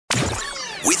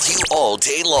with you all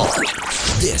day long.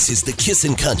 This is the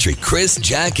Kissin' Country Chris,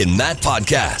 Jack, and Matt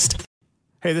podcast.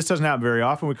 Hey, this doesn't happen very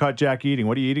often. We caught Jack eating.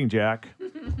 What are you eating, Jack?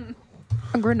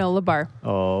 A granola bar.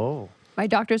 Oh. My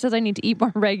doctor says I need to eat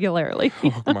more regularly.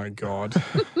 Oh my God.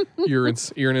 You're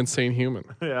an insane human.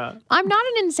 Yeah. I'm not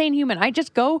an insane human. I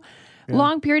just go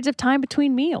long periods of time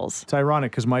between meals. It's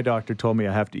ironic because my doctor told me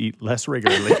I have to eat less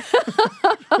regularly.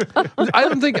 I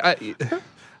don't think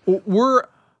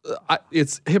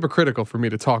it's hypocritical for me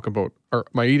to talk about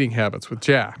my eating habits with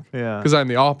Jack. Yeah. Because I'm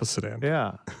the opposite end.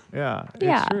 Yeah. Yeah.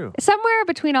 It's true. Somewhere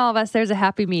between all of us, there's a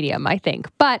happy medium, I think.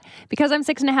 But because I'm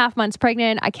 6.5 months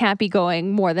pregnant, I can't be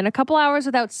going more than a couple hours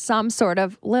without some sort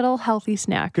of little healthy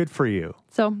snack. Good for you.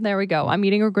 So there we go. I'm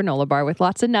eating a granola bar with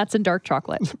lots of nuts and dark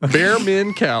chocolate. Bare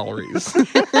min calories.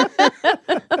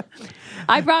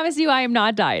 I promise you I am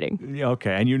not dieting. Yeah,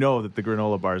 okay. And you know that the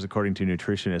granola bars, according to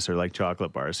nutritionists, are like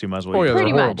chocolate bars. So you might as well eat yeah, a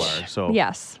Pretty granola much. bar. So,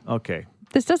 Yes. Okay.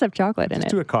 This does have chocolate in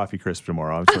Let's it. do a coffee crisp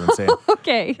tomorrow. That's what I'm saying.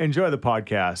 Okay. Enjoy the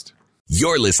podcast.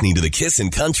 You're listening to the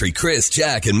Kissin' Country Chris,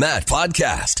 Jack, and Matt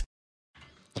podcast.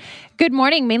 Good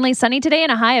morning. Mainly sunny today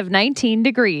and a high of 19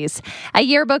 degrees. A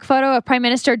yearbook photo of Prime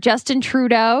Minister Justin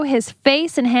Trudeau, his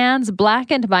face and hands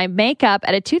blackened by makeup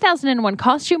at a 2001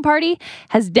 costume party,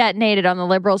 has detonated on the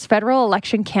Liberals' federal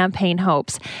election campaign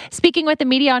hopes. Speaking with the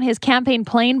media on his campaign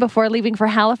plane before leaving for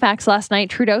Halifax last night,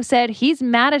 Trudeau said he's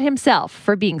mad at himself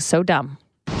for being so dumb.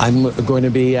 I'm going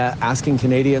to be asking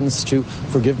Canadians to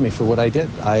forgive me for what I did.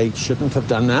 I shouldn't have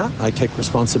done that. I take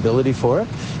responsibility for it.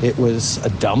 It was a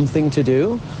dumb thing to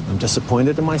do. I'm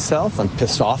disappointed in myself. I'm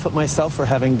pissed off at myself for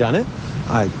having done it.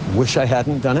 I wish I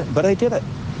hadn't done it, but I did it.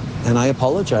 And I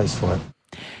apologize for it.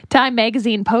 Time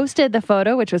magazine posted the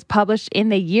photo, which was published in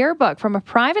the yearbook from a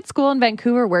private school in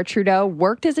Vancouver where Trudeau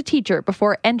worked as a teacher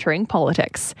before entering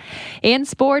politics. In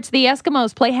sports, the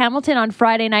Eskimos play Hamilton on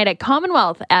Friday night at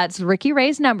Commonwealth as Ricky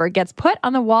Ray's number gets put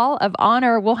on the wall of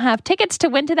honor. We'll have tickets to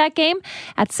win to that game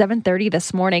at 7:30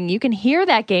 this morning. You can hear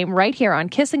that game right here on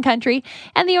Kissin' Country,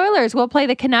 and the Oilers will play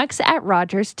the Canucks at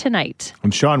Rogers tonight.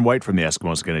 And Sean White from the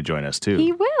Eskimos is going to join us too.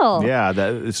 He will.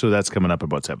 Yeah, so that's coming up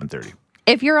about 7:30.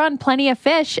 If you're on Plenty of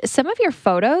Fish, some of your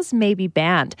photos may be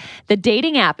banned. The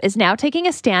dating app is now taking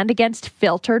a stand against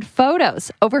filtered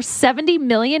photos. Over 70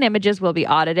 million images will be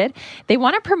audited. They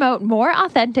want to promote more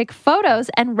authentic photos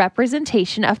and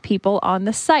representation of people on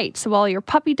the site. So all your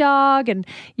puppy dog and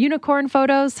unicorn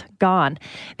photos, gone.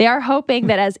 They are hoping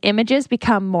that as images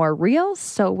become more real,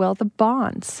 so will the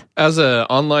bonds. As an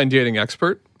online dating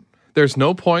expert, there's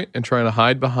no point in trying to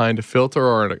hide behind a filter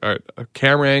or a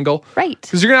camera angle. Right.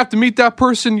 Because you're going to have to meet that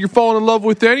person you're falling in love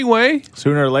with anyway.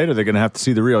 Sooner or later, they're going to have to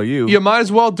see the real you. You might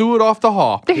as well do it off the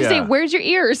hop. They're going to Yeah. say, where's your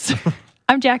ears?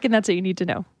 I'm Jack, and that's what you need to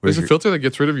know. There's a filter that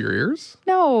gets rid of your ears?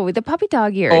 No, the puppy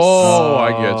dog ears. Oh,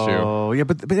 I get you. Oh, yeah,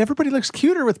 but everybody looks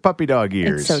cuter with puppy dog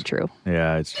ears. It's so true.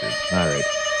 Yeah, it's true. All right.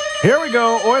 Here we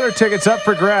go. Oiler tickets up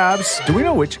for grabs. Do we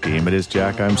know which game it is,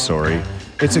 Jack? I'm sorry.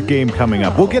 It's a game coming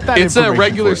up. We'll get that It's a information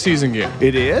regular for you. season game.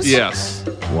 It is? Yes.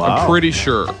 Wow. I'm pretty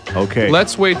sure. Okay.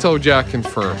 Let's wait till Jack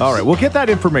confirms. All right, we'll get that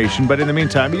information, but in the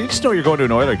meantime, you just know you're going to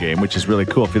an Oiler game, which is really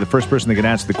cool. If you're the first person that can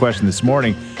answer the question this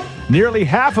morning, nearly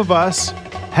half of us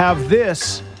have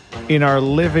this in our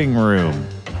living room.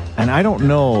 And I don't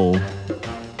know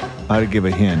how to give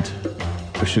a hint.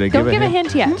 Or should I Don't give give a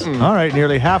hint yet. All right,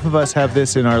 nearly half of us have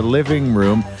this in our living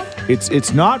room.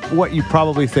 It's not what you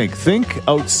probably think. Think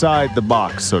outside the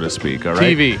box, so to speak, all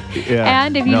right? TV. Yeah.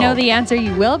 And if you No. know the answer,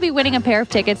 you will be winning a pair of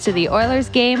tickets to the Oilers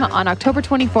game on October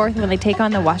 24th when they take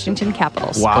on the Washington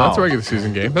Capitals. Wow. Oh, that's a regular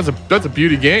season game. That's a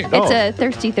beauty game. It's Oh. a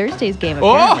Thirsty Thursdays game,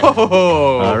 apparently.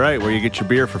 Oh! All right, where you get your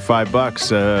beer for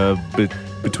 $5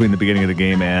 between the beginning of the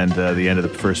game and the end of the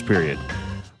first period.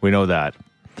 We know that.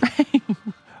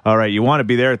 All right, you want to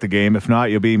be there at the game. If not,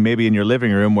 you'll be maybe in your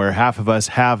living room where half of us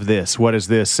have this. What is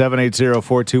this?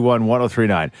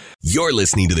 780-421-1039. You're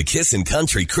listening to the Kissin'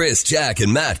 Country Chris, Jack,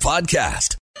 and Matt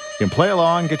podcast. You can play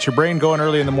along, get your brain going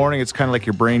early in the morning. It's kind of like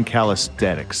your brain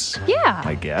calisthenics. Yeah.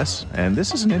 I guess. And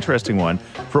this is an interesting one.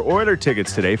 For Oiler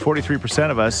tickets today, 43%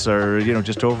 of us are,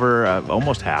 just over,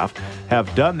 almost half,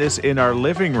 have done this in our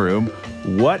living room.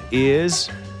 What is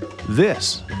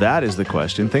this? That is the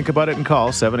question. Think about it and call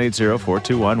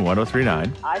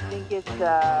 780-421-1039. I think it's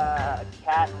a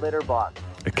cat litter box.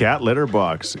 A cat litter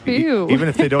box. Ew. Even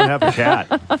if they don't have a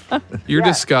cat. You're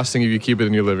disgusting if you keep it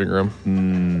in your living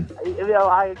room.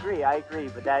 I agree,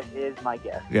 but that is my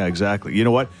guess. Yeah, exactly. You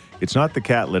know what? It's not the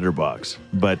cat litter box.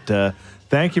 But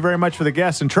thank you very much for the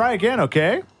guess. And try again,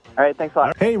 okay? All right, thanks a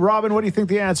lot. Hey, Robin, what do you think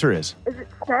the answer is? Is it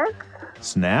snacks?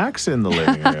 Snacks in the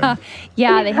living room.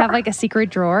 Yeah, they have like a secret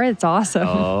drawer. It's awesome.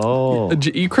 Oh.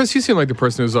 Chris, you seem like the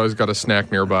person who's always got a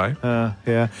snack nearby.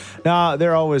 Yeah. No,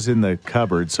 they're always in the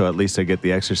cupboard, so at least I get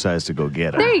the exercise to go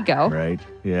get them. There you go. Right?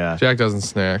 Yeah. Jack doesn't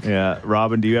snack. Yeah.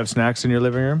 Robin, do you have snacks in your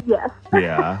living room? Yes.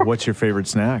 Yeah. What's your favorite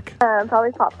snack?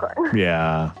 Probably popcorn.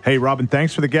 Yeah. Hey, Robin,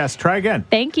 thanks for the guest. Try again.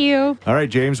 Thank you. All right,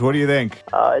 James, what do you think?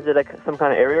 Is it some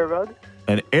kind of area rug?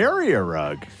 An area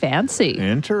rug. Fancy.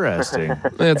 Interesting.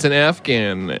 It's an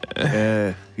Afghan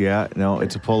Yeah, no,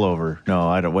 it's a pullover. No,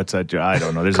 I don't. What's that? I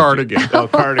don't know. There's cardigan.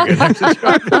 Cardigan.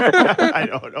 I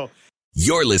don't know.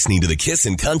 You're listening to the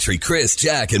Kissin' Country Chris,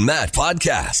 Jack, and Matt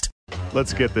podcast.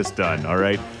 Let's get this done, all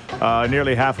right?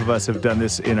 Nearly half of us have done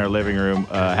this in our living room,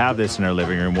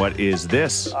 What is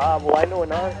this? Well, I know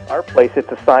in our place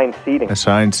it's assigned seating.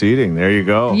 Assigned seating. There you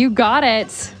go. You got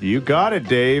it. You got it,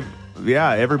 Dave.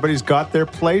 Yeah, everybody's got their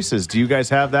places. Do you guys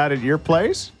have that at your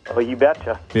place? Oh, you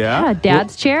betcha. Yeah,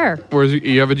 Dad's chair. Where's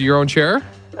you have your own chair?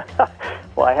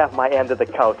 Well, I have my end of the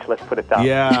couch, let's put it that way.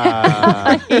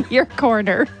 Yeah. Your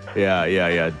corner. Yeah.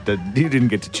 You didn't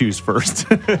get to choose first.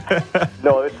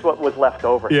 No, it's what was left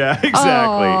over. Yeah, exactly.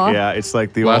 Aw. Yeah, it's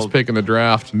like the Last old pick in the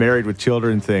draft. Married with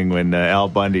Children thing when Al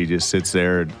Bundy just sits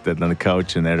there on the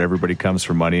couch and then everybody comes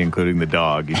for money, including the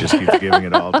dog. He just keeps giving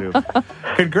it all to.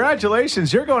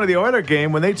 Congratulations. You're going to the Oiler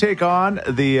game when they take on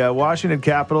the Washington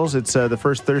Capitals. It's the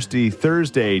first Thirsty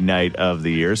Thursday night of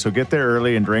the year. So get there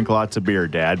early and drink lots of beer,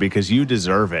 Dad, because you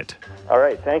deserve it. All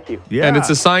right, thank you. Yeah. And it's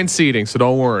assigned seating, so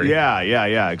don't worry.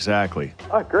 Yeah, exactly.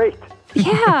 Oh, great.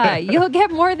 Yeah, you'll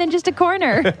get more than just a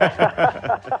corner.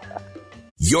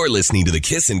 You're listening to the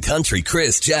Kissin' Country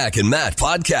Chris, Jack, and Matt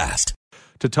podcast.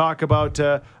 To talk about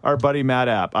our buddy Matt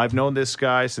App. I've known this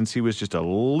guy since he was just a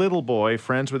little boy,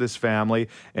 friends with his family.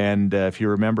 And if you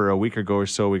remember a week ago or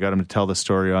so, we got him to tell the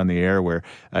story on the air where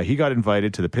he got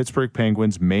invited to the Pittsburgh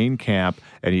Penguins main camp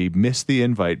and he missed the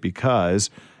invite because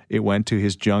it went to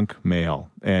his junk mail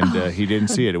and he didn't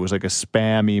see it. It was like a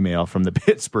spam email from the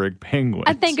Pittsburgh Penguins.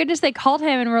 And thank goodness they called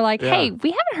him and were like, hey,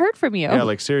 we haven't heard from you. Yeah,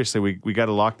 like seriously, we got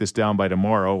to lock this down by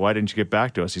tomorrow. Why didn't you get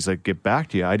back to us? He's like, get back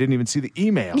to you. I didn't even see the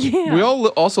email. Yeah. We all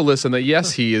also listen that,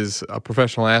 yes, he is a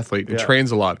professional athlete and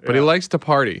trains a lot, but he likes to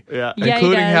party. Yeah. Yeah, he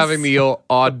including does. having the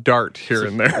odd dart here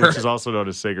and there. Which is also known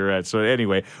as cigarettes. So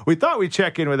anyway, we thought we'd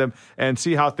check in with him and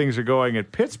see how things are going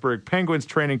at Pittsburgh Penguins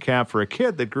training camp for a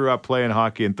kid that grew up playing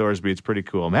hockey in Thorsby. It's pretty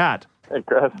cool. Matt, Hey,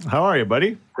 Chris. how are you,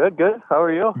 buddy? Good. How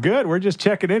are you? Good. We're just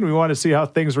checking in. We want to see how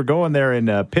things were going there in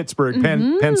Pittsburgh,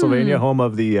 Pennsylvania, home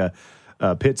of the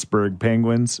Pittsburgh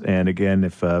Penguins. And again,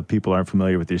 if people aren't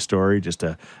familiar with your story, just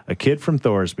a kid from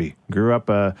Thorsby. Grew up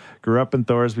in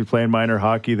Thorsby playing minor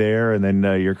hockey there, and then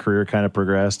your career kind of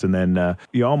progressed, and then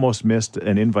you almost missed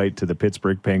an invite to the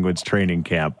Pittsburgh Penguins training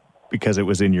camp because it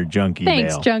was in your junk email.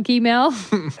 Thanks, junk email.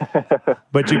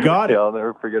 But you got it. Yeah, I'll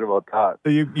never forget about that.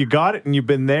 You got it, and you've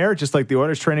been there, just like the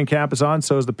Oilers training camp is on,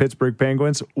 so is the Pittsburgh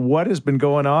Penguins. What has been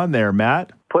going on there,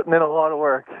 Matt? Putting in a lot of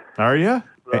work. Are you?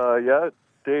 Yeah,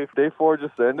 day 4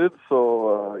 just ended,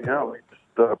 so we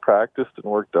just practiced and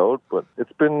worked out. But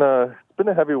it's been a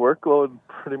heavy workload,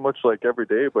 pretty much like every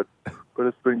day. But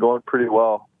it's been going pretty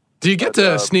well. Do you get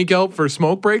to sneak out for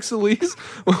smoke breaks at least?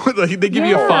 They give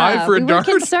you a 5 for a we dart?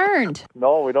 were concerned.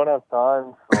 No, we don't have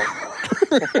time.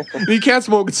 So. You can't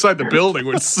smoke inside the building,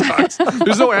 which sucks.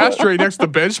 There's no ashtray next to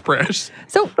bench press.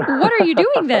 So what are you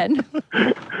doing then?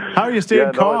 How are you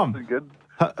staying calm? No, it's been good.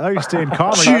 How are you staying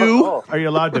calm? Chew. Are you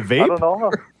allowed to I vape? don't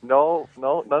know. No,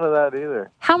 none of that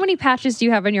either. How many patches do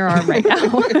you have on your arm right now?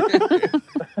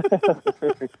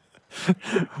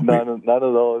 None of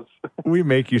those. We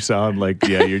make you sound like,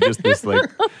 you're just this like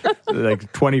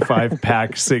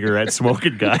 25-pack cigarette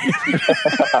smoking guy.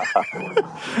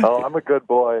 Oh, I'm a good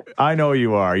boy. I know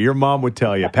you are. Your mom would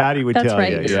tell you. Patty would That's tell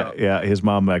right. you. Yeah. His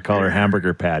mom, I call her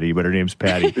Hamburger Patty, but her name's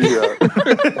Patty. Yeah.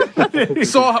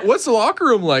 So what's the locker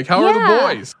room like? How are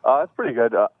the boys? It's pretty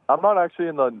good. I'm not actually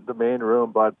in the main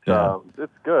room, but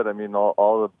it's good. I mean,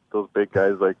 all those big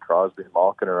guys like Crosby and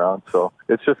Malkin around, so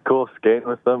it's just cool skating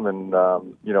with them and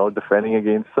defending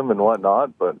against them and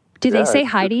whatnot. But Do they say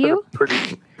hi to you?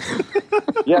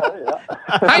 Yeah.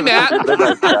 Hi,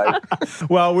 Matt.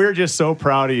 Well, we're just so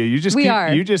proud of you. You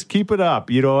just keep it up.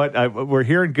 You know what? We're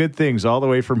hearing good things all the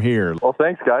way from here. Well,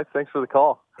 thanks, guys. Thanks for the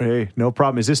call. Hey, no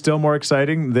problem. Is this still more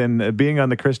exciting than being on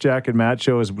the Chris, Jack, and Matt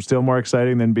show? Is still more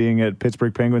exciting than being at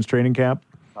Pittsburgh Penguins training camp?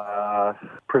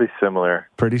 Pretty similar.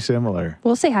 Pretty similar.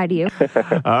 We'll say hi to you.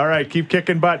 All right, keep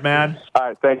kicking butt, man. All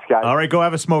right, thanks, guys. All right, go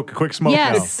have a quick smoke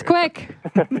Yes, quick.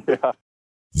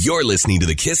 You're listening to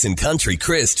the Kissin' Country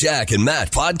Chris, Jack, and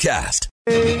Matt podcast.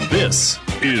 This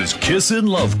is Kissin'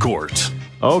 Love Court.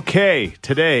 Okay,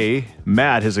 today,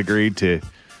 Matt has agreed to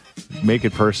make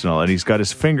it personal, and he's got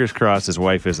his fingers crossed his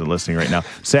wife isn't listening right now.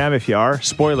 Sam, if you are,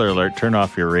 spoiler alert, turn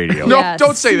off your radio. No, Yes.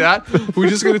 don't say that. We're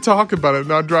just going to talk about it and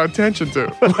not draw attention to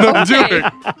what I'm doing.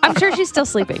 I'm sure she's still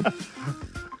sleeping.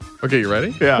 Okay, you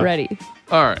ready? Yeah. Ready.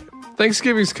 All right.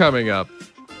 Thanksgiving's coming up.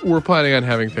 We're planning on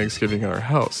having Thanksgiving at our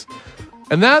house.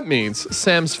 And that means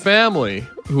Sam's family,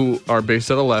 who are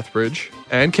based out of Lethbridge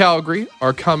and Calgary,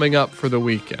 are coming up for the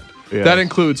weekend. Yes. That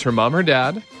includes her mom, her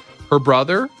dad, her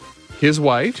brother, his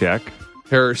wife, Check.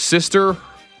 her sister,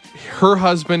 her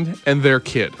husband, and their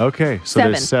kid. Okay, so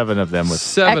there's 7 of them with.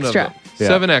 Seven Extra. of them. Yeah.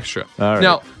 7 extra. All right.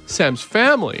 Now, Sam's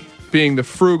family, being the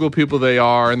frugal people they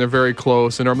are, and they're very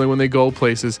close, and normally when they go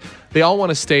places, they all want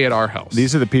to stay at our house.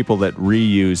 These are the people that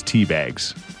reuse tea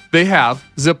bags. They have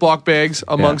Ziploc bags,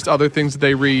 amongst other things that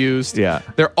they reused. Yeah.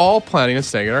 They're all planning on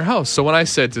staying at our house. So when I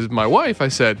said to my wife, I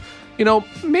said, you know,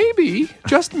 maybe,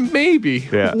 just maybe,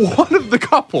 Yeah. one of the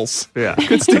couples Yeah.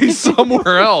 could stay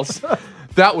somewhere else.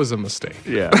 That was a mistake.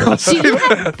 Yeah. Do you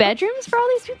have bedrooms for all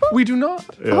these people? We do not.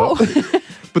 Oh,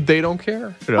 But they don't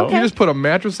care. No. You just put a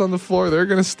mattress on the floor, they're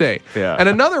going to stay. Yeah. And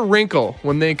another wrinkle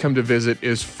when they come to visit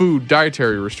is food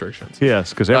dietary restrictions.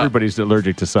 Yes, because everybody's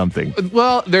allergic to something.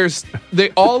 Well, they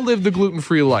all live the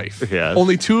gluten-free life. Yes.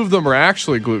 Only 2 of them are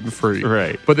actually gluten-free.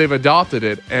 Right. But they've adopted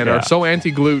it and Yeah. are so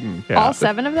anti-gluten, Yeah. all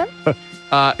 7 of them?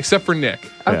 except for Nick.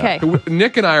 Okay.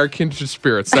 Nick and I are kindred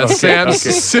spirits. That's Sam's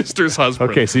sister's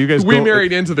husband. Okay, so you guys we go-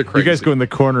 married into the crazy. You guys go in the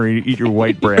corner and eat your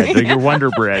white bread, like your Wonder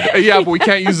Bread. Yeah, but we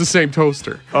can't use the same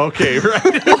toaster. Okay,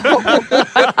 right.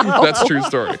 That's a true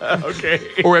story. Okay.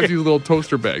 Or we have these little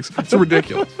toaster bags. It's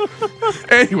ridiculous.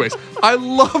 Anyways, I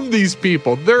love these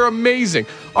people. They're amazing.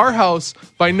 Our house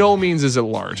by no means is at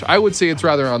large. I would say it's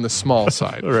rather on the small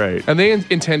side. Right. And they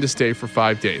intend to stay for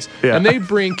 5 days. Yeah. And they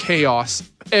bring chaos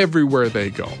everywhere they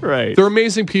go. Right. They're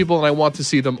amazing people, and I want to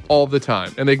see them all the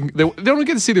time. And they don't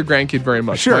get to see their grandkid very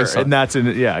much. Sure, my son. and that's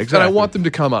exactly. And I want them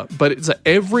to come up, but it's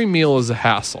every meal is a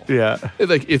hassle. Yeah.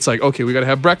 It's like, okay, we got to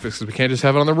have breakfast because we can't just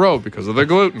have it on the road because of the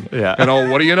gluten. Yeah.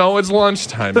 And what do you know? It's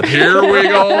lunchtime. Here we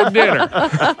go, dinner.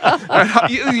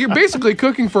 And you're basically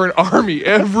cooking for an army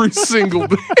every single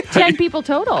day. 10 people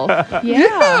total. Yeah.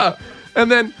 Yeah.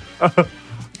 And then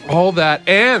all that,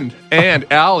 and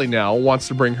Allie now wants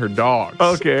to bring her dogs.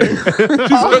 Okay. She's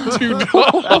got 2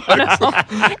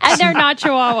 dogs. And they're not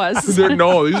chihuahuas.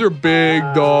 No, these are big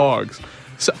dogs.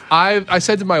 So I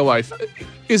said to my wife,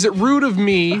 is it rude of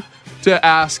me to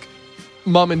ask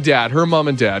mom and dad, her mom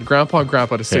and dad, grandpa and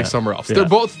grandpa to stay Yeah. somewhere else? Yeah.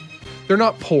 They're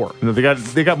not poor. No,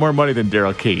 they got more money than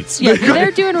Daryl Cates. Yeah,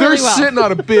 they're doing really They're well. sitting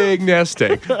on a big nest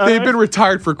egg. They've been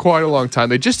retired for quite a long time.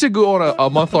 They just did go on a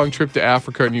month-long trip to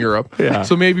Africa and Europe. Yeah.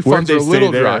 So maybe Where'd funds are a they little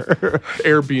stay dry. there?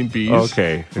 Airbnbs.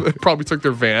 Okay. They probably took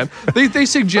their van. They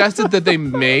suggested that they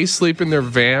may sleep in their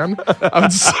van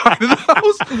outside of the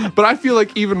house, but I feel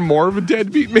like even more of a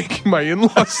deadbeat making my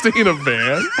in-laws stay in a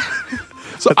van.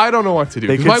 So I don't know what to do.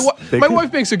 They 'Cause could- my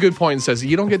wife makes a good point and says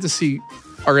you don't get to see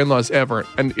our in-laws ever,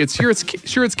 and it's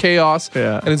chaos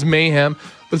Yeah. and it's mayhem,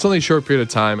 but it's only a short period of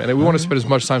time, and we want to spend as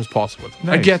much time as possible with them.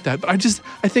 I Nice. get that, but I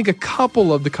think a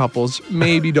couple of the couples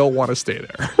maybe don't want to stay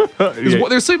there. 'Cause Yeah.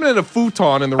 they're sleeping in a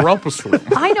futon in the rumpus room.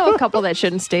 I know a couple that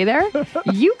shouldn't stay there.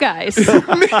 You guys. Get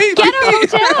Maybe. a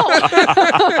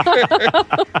hotel.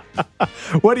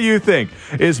 What do you think?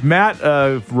 Is Matt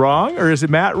wrong, or is it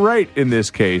Matt right in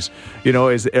this case? You know,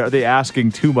 are they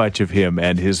asking too much of him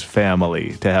and his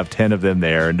family to have 10 of them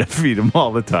there and to feed them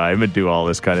all the time and do all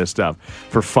this kind of stuff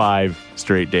for 5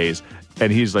 straight days?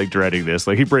 And he's like dreading this.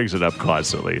 Like he brings it up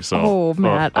constantly. So, Oh,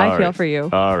 Matt, I all feel right. for you.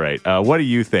 All right. What do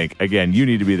you think? Again, you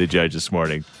need to be the judge this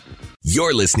morning.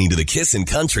 You're listening to the Kissin'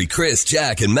 Country Chris,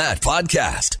 Jack, and Matt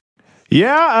podcast.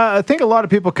 Yeah, I think a lot of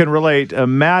people can relate.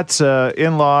 Matt's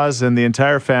in-laws and the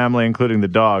entire family, including the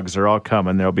dogs, are all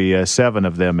coming. There'll be 7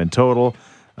 of them in total.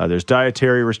 There's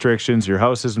dietary restrictions. Your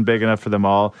house isn't big enough for them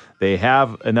all. They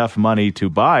have enough money to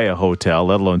buy a hotel,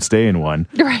 let alone stay in one.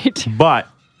 Right. But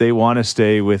they want to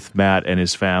stay with Matt and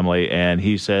his family. And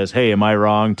he says, hey, am I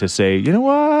wrong to say, you know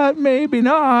what? Maybe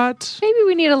not. Maybe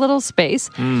we need a little space.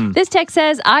 This text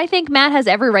says, I think Matt has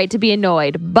every right to be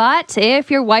annoyed, but if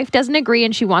your wife doesn't agree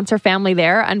and she wants her family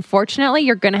there, unfortunately,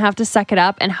 you're going to have to suck it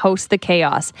up and host the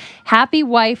chaos. Happy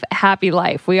wife, happy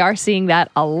life. We are seeing that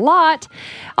a lot.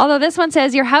 Although this one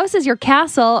says, your house is your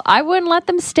castle. I wouldn't let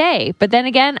them stay. But then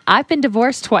again, I've been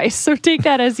divorced twice, so take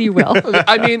that as you will.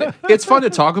 I mean, it's fun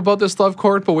to talk about this love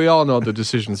court, but we all know the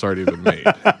decision's already been made.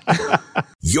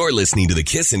 You're listening to the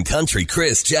Kissin' Country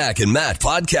Chris, Jack, and Matt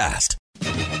podcast.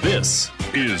 This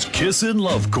is Kissin'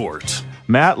 Love Court.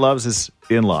 Matt loves his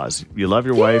in-laws. You love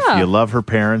your wife. Yeah. You love her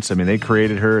parents. I mean, they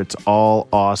created her. It's all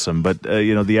awesome. But,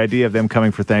 the idea of them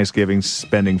coming for Thanksgiving,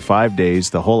 spending 5 days,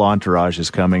 the whole entourage is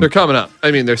coming. They're coming up.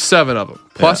 I mean, there's 7 of them,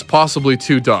 plus possibly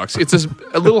 2 dogs. It's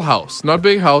a little house, not a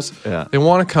big house. Yeah. They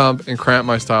want to come and cramp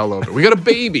my style a little bit. We got a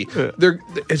baby.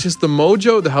 It's just the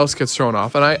mojo, the house gets thrown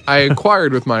off. And I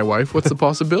inquired with my wife, what's the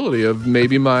possibility of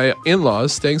maybe my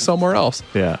in-laws staying somewhere else?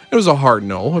 Yeah. It was a hard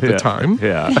no at the time.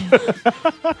 Yeah.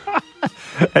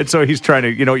 And so he's trying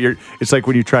to, it's like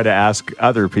when you try to ask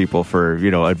other people for,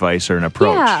 advice or an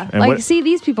approach. Yeah, And see,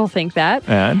 these people think that.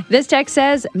 And? This text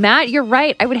says, Matt, you're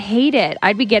right. I would hate it.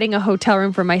 I'd be getting a hotel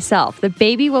room for myself. The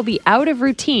baby will be out of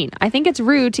routine. I think it's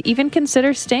rude to even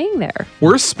consider staying there.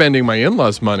 We're spending my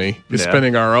in-laws' money. You're Yeah.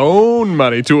 spending our own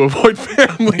money to avoid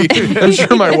family. I'm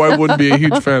sure my wife wouldn't be a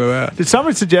huge fan of that. Did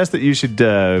someone suggest that you should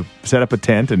set up a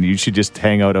tent and you should just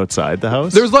hang out outside the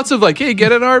house? There's lots of hey,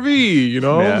 get an RV,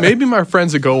 Yeah. Maybe my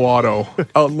friends at Go Auto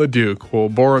out in Leduc will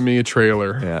borrow me a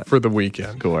trailer for the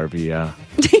weekend. Go RV, yeah.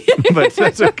 But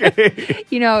that's okay.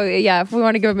 If we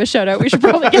want to give him a shout out, we should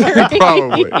probably get it right.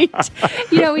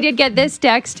 Probably. We did get this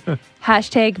text,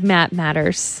 #Matt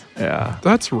Matters. Yeah.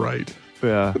 That's right.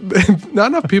 Yeah. Not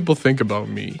enough people think about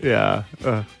me. Yeah.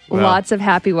 Lots of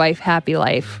happy wife, happy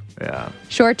life. Yeah.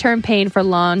 Short-term pain for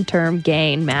long-term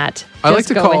gain, Matt. I like Just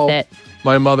to go call with it.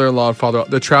 my mother-in-law and father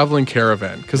the traveling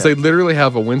caravan because they literally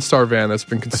have a Windstar van that's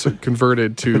been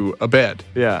converted to a bed.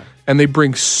 Yeah. And they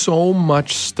bring so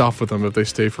much stuff with them if they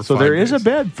stay for 5 days. So there is a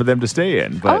bed for them to stay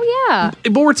in. But Oh, yeah.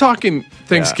 But we're talking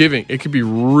Thanksgiving. It could be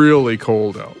really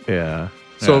cold out. Yeah.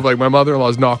 So if my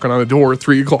mother-in-law's knocking on the door at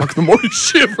 3 o'clock in the morning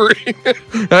shivering,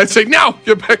 and I'd say, now,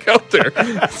 get back out there.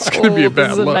 It's going to be a this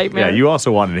bad is a look. nightmare. Yeah, you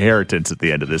also want inheritance at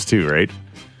the end of this too, right?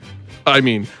 I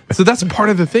mean, so that's part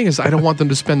of the thing is I don't want them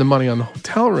to spend the money on the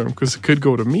hotel room because it could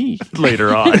go to me.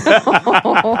 Later on.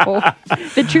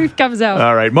 The truth comes out.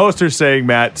 All right. Most are saying,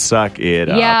 Matt, suck it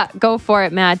up. Yeah, go for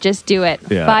it, Matt. Just do it.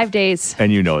 Yeah. 5 days.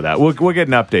 And you know that. We'll get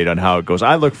an update on how it goes.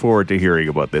 I look forward to hearing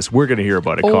about this. We're going to hear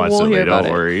about it Oh, we'll constantly. hear about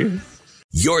Don't it. worry.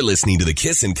 You're listening to the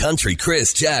Kissin' Country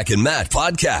Chris, Jack, and Matt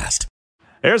podcast.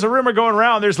 There's a rumor going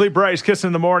around. There's Lee Bryce kissing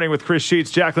in the morning with Chris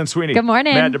Sheets, Jacqueline Sweeney. Good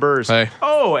morning. Matt DeBurs. Hey.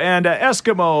 Oh, and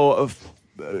Eskimo.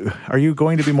 Are you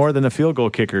going to be more than a field goal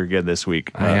kicker again this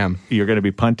week? I am. You're going to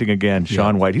be punting again.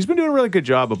 Sean White. He's been doing a really good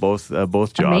job of both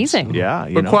jobs. Amazing. Yeah.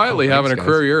 But quietly having a guys.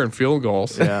 career year in field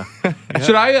goals. Yeah.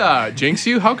 Should I jinx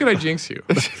you? How could I jinx you?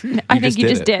 I think you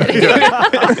just did.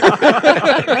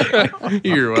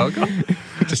 You're welcome.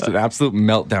 Just an absolute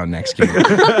meltdown next game.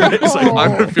 It's like,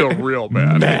 I'm going to feel real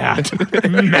bad. Matt.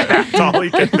 All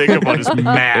he can think about is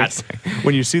Matt.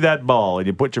 When you see that ball and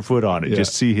you put your foot on it,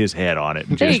 just see his head on it.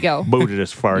 And There just you go. boot it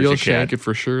as far You'll as you can. shank it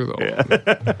for sure, though.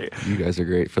 You guys are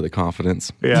great for the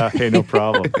confidence. Yeah, hey, no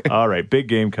problem. All right, big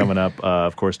game coming up,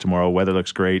 of course, tomorrow. Weather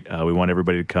looks great. We want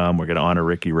everybody to come. We're going to honor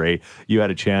Ricky Ray. You had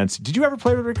a chance. Did you ever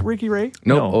play with Ricky Ray?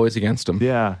 No, always against them.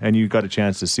 Yeah, and you got a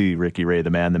chance to see Ricky Ray, the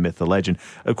man, the myth, the legend.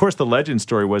 Of course, the legend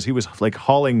story was he was like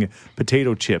hauling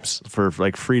potato chips for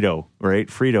like Frito, right?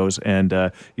 Fritos,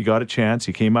 and he got a chance.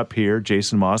 He came up here.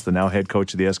 Jason Moss, the now head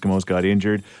coach of the Eskimos, got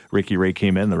injured. Ricky Ray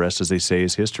came in. The rest, as they say,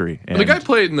 is history. And The guy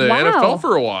played in the Wow. NFL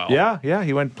for a while. yeah,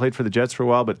 he went and played for the Jets for a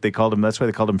while, but they called him. That's why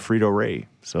they called him Frito Ray.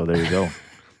 So there you go.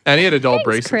 And he had adult Thanks,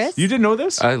 braces. Chris. You didn't know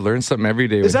this? I learned something every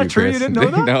day. Is that true? You Chris. didn't know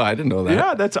that? No, I didn't know that.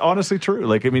 Yeah, that's honestly true.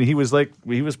 Like, I mean, he was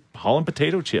hauling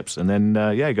potato chips, and then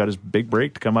he got his big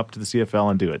break to come up to the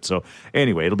CFL and do it. So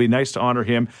anyway, it'll be nice to honor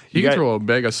him. He You can got- throw a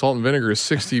bag of salt and vinegar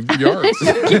 60 yards.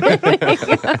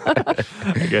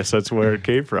 I guess that's where it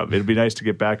came from. It'll be nice to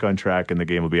get back on track, and the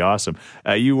game will be awesome.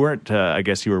 You weren't, I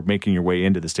guess, you were making your way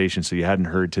into the station, so you hadn't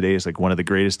heard today is like one of the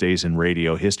greatest days in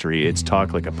radio history. It's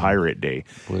Talk Like a Pirate Day.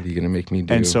 What are you going to make me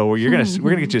do? And so we're gonna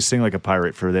get you to sing like a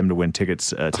pirate for them to win tickets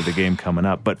to the game coming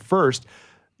up. But first,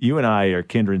 you and I are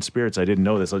kindred spirits. I didn't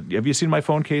know this. Have you seen my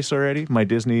phone case already? My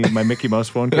Mickey Mouse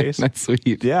phone case? That's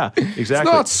sweet. Yeah, It's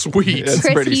exactly. not sweet. That's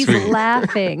Chris, pretty he's sweet.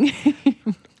 laughing.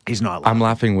 He's not. I'm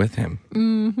laughing with him.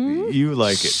 You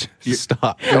like it.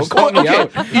 Stop. Don't call me Okay,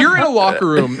 out. you're in a locker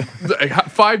room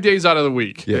 5 days out of the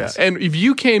week. Yes. And if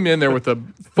you came in there with a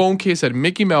phone case that had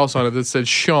Mickey Mouse on it that said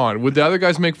Sean, would the other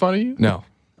guys make fun of you? No.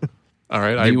 All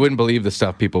right. You wouldn't believe the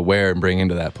stuff people wear and bring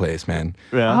into that place, man.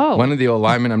 Yeah. Oh, One of the old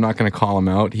linemen, I'm not going to call him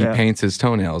out, he Yeah. paints his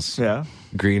toenails Yeah.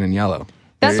 green and yellow.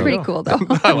 that's you pretty go. cool, though.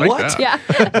 I like What? that. Yeah.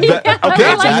 Okay,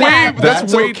 I like that.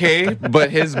 That's okay,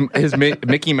 but his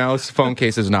Mickey Mouse phone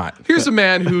case is not. Here's a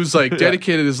man who's like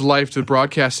dedicated his life to the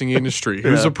broadcasting industry,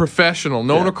 who's a professional,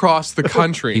 known across the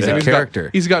country. He's And a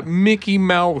character. He's got Mickey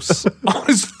Mouse on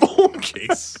his phone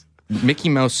case. Mickey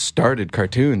Mouse started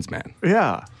cartoons, man.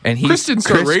 Yeah. And Chris didn't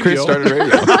start radio. Chris started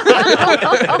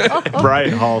radio.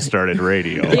 Brian Hall started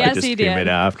radio. Yes, I just he came did. in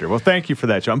after. Well, thank you for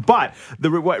that, John. But the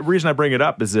reason I bring it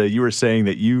up is you were saying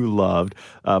that you loved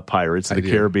Pirates of the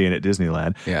do. Caribbean at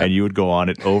Disneyland, Yeah. and you would go on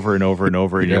it over and over and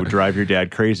over, and Yeah. you would drive your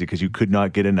dad crazy because you could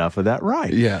not get enough of that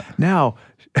ride. Yeah. Now,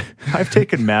 I've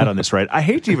taken Matt on this ride. I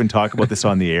hate to even talk about this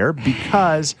on the air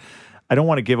because I don't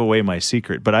want to give away my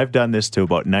secret, but I've done this to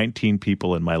about 19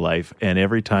 people in my life, and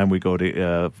every time we go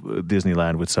to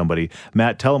Disneyland with somebody,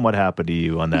 Matt, tell them what happened to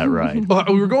you on that ride. Well,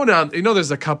 we were going down.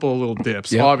 There's a couple of little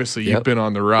dips. Yep. Obviously, you've Yep. been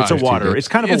on the ride. It's a water. It's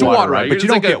kind of It's a water ride, ride, but It's you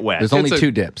don't like get wet. There's only It's a-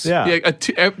 2 dips. Yeah.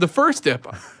 The first dip,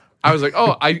 I was like,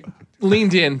 I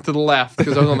leaned in to the left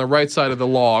because I was on the right side of the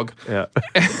log. Yeah.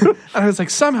 And I was like,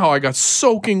 somehow I got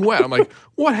soaking wet. I'm like,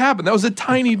 what happened? That was a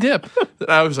tiny dip. And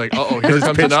I was like, here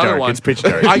comes pitch another dark. one. It's pitch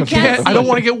dark. I can't. I don't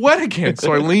want to get wet again.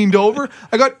 So I leaned over.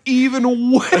 I got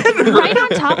even wetter. Right on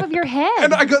top of your head.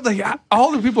 And I got like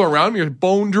all the people around me are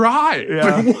bone dry.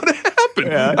 Yeah. Like, what happened?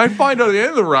 Yeah. I find out at the end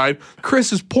of the ride,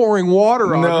 Chris is pouring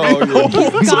water on No,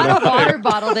 me. He's got a water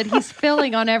bottle that he's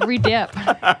filling on every dip.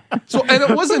 So, and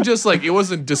it wasn't just like, it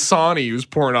wasn't Dasani he was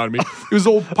pouring on me. It was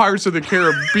old Pirates of the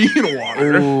Caribbean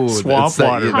water. Ooh, Swamp that's that-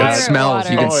 water, That man. smells.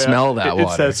 You Pirate can Oh, yeah. smell that It's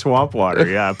water. that swamp water.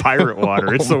 Yeah, pirate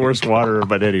water. It's the worst water.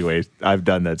 But anyway, I've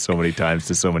done that so many times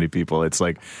to so many people. It's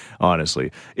like,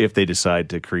 honestly, if they decide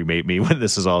to cremate me when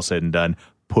this is all said and done,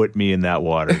 put me in that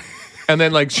water. And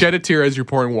then like shed a tear as you're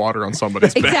pouring water on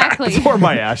somebody's back. Exactly. Pour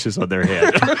my ashes on their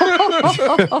head.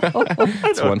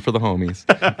 That's one for the homies.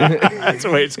 That's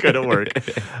the way it's going to work.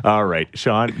 All right,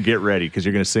 Sean, get ready because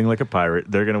you're going to sing like a pirate.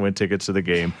 They're going to win tickets to the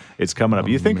game. It's coming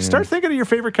up. Start thinking of your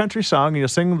favorite country song and you'll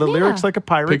sing the lyrics like a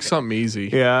pirate. Pick something easy.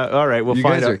 Yeah, all right, we'll You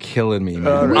find guys out. are killing me,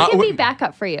 man. We can be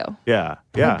backup for you. Yeah,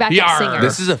 yeah. Backup Yarr. singer.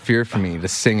 This is a fear for me to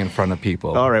sing in front of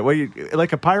people. All right. Well,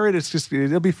 like a pirate,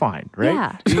 it'll be fine, right?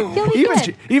 Yeah. You'll be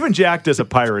good. Even Jack does a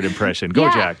pirate impression. Go,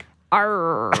 Yeah. Jack.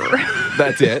 Arr.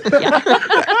 That's it.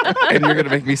 And you're gonna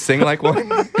make me sing like one.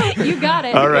 You got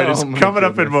it. All right, Oh, it's my coming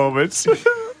up in moments.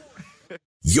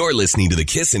 You're listening to the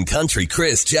Kissin' Country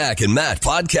Chris, Jack, and Matt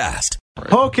podcast.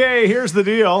 Okay, here's the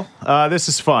deal. This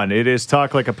is fun. It is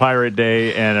Talk Like a Pirate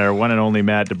Day, and our one and only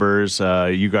Matt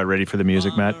DeBurs. You got ready for the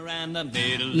music, Matt?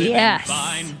 Yes.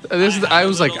 I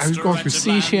was going through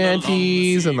sea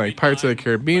shanties and like Pirates of the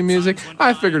Caribbean music.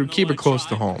 I figured we'd keep it close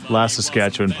to home. Last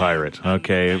Saskatchewan Pirate.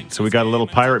 Okay, so we got a little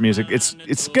pirate music.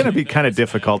 It's going to be kind of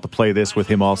difficult to play this with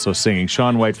him also singing.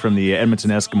 Sean White from the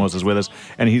Edmonton Eskimos is with us,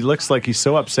 and he looks like he's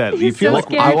so upset. You He's feel so like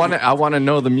scared. I want to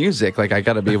know the music. Like I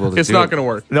got to be able to. It's do not it. going to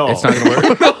work. no, It's not going to work.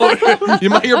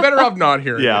 You're better off not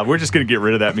hearing. Yeah, it. we're just going to get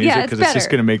rid of that music Yeah, because it's it's just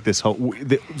better. going to make this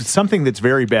something that's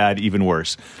very bad even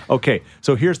worse. Okay,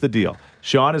 so here's the deal.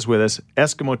 Sean is with us.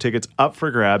 Eskimo tickets up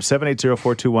for grabs.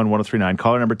 780-421-1039.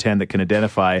 Caller number 10 that can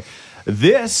identify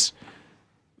this.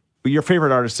 Your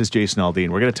favorite artist is Jason Aldean.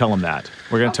 We're going to tell him that.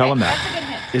 We're going to tell him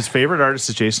that. His favorite artist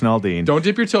is Jason Aldean. Don't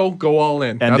dip your toe. Go all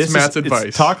in. And That's this Matt's is, it's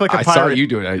advice. Talk like a I pirate. saw you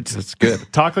do it. It's good.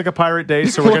 Talk like a pirate day.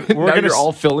 So we're Now going you're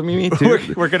all filling me too.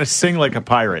 we're going to sing like a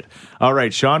pirate. All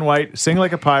right, Sean White, sing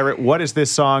like a pirate. What is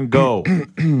this song? Go.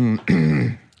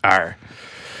 Arr.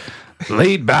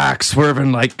 Laid back,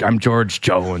 swerving like I'm George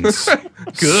Jones.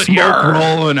 Good. Smoke Yarr.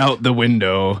 rolling out the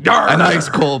window. Yarr. An ice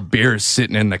cold beer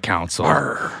sitting in the council.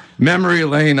 Memory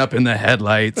laying up in the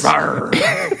headlights.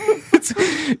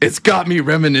 It's got me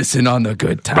reminiscing on the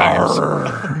good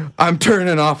times. I'm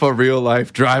turning off a real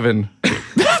life driving.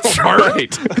 That's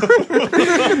right.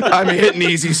 I'm hitting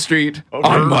Easy Street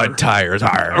on mud tires.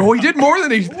 Arr. Oh, he did more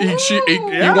than he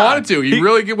wanted to. He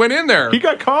really went in there. He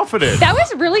got confident. That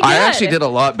was really good. I actually did a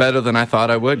lot better than I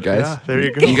thought I would, guys. Yeah, there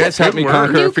you go. You guys helped me Good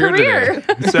conquer New a fear career.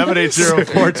 today.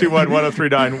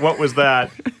 780-421-1039. What was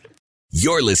that?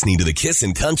 You're listening to the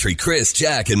Kissin' Country Chris,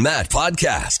 Jack, and Matt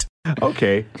podcast.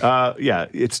 Okay. Yeah,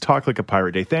 it's Talk Like a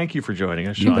Pirate Day. Thank you for joining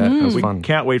us, You Sean. bet. It was We fun.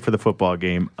 can't wait for the football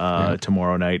game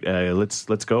tomorrow night.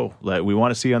 Let's go. We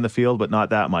want to see you on the field, but not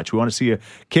that much. We want to see you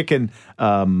kicking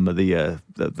the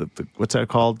what's that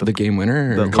called? The game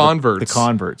winner? The or- Converts. The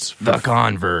converts. The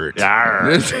convert.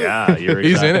 Arr, yeah,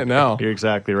 He's in it now. You're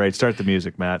exactly right. Start the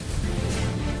music, Matt.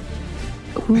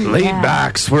 Laid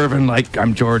back, swerving like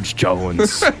I'm George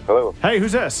Jones. Hello, Hey,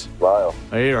 who's this? Lyle.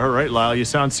 Hey, all right, Lyle. You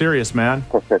sound serious, man.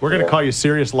 We're going to call you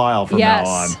Serious Lyle from Yes.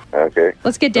 now on. Okay.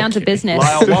 Let's get down to business.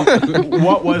 Lyle,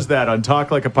 what was that on Talk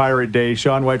Like a Pirate Day?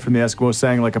 Sean White from the Eskimos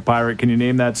sang like a pirate. Can you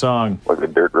name that song? Was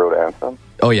it Dirt Road Anthem?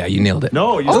 Oh, yeah, you nailed it.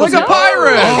 No, you Like a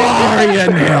pirate. Oh,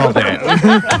 you nailed it.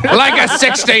 Like a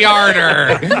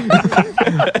 60-yarder.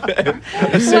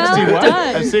 a 60 Well what?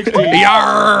 done. A 60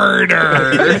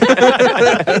 Yarder.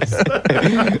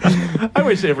 I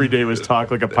wish every day was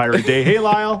Talk Like a Pirate Day. Hey,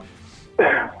 Lyle.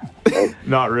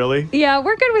 Not really. Yeah,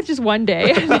 we're good with just one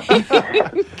day.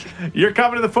 You're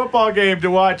coming to the football game to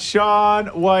watch Sean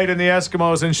White and the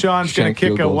Eskimos, and Sean's going to Shank kick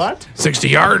field a goals. what?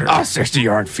 60-yarder. Oh,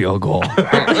 60-yard field goal.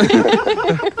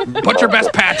 Put your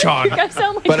best patch on. I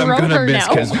sound like But I'm going to Rover miss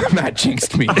now. because Matt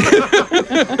jinxed me.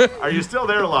 Are you still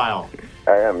there, Lyle?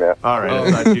 I am, yeah. All right,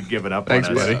 I thought you'd given up Thanks,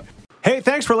 on us. buddy. Hey,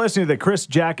 thanks for listening to the Chris,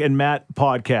 Jack, and Matt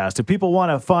podcast. If people want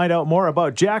to find out more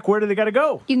about Jack, where do they got to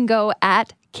go? You can go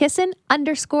at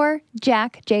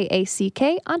kissin_Jack,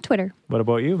 Jack, on Twitter. What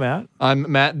about you, Matt?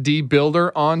 I'm Matt D.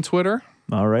 Builder on Twitter.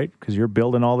 All right, because you're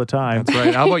building all the time. That's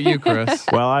right. How about you, Chris?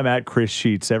 Well, I'm at Chris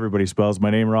Sheets. Everybody spells my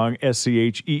name wrong,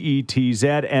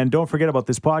 SCHEETZ. And don't forget about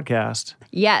this podcast.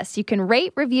 Yes, you can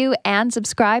rate, review, and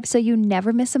subscribe so you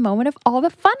never miss a moment of all the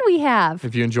fun we have.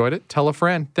 If you enjoyed it, tell a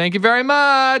friend. Thank you very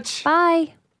much.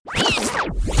 Bye.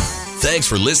 Thanks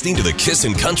for listening to the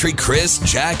Kissin' Country Chris,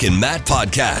 Jack, and Matt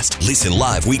podcast. Listen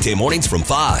live weekday mornings from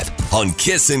 5 on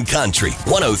Kissin' Country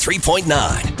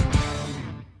 103.9.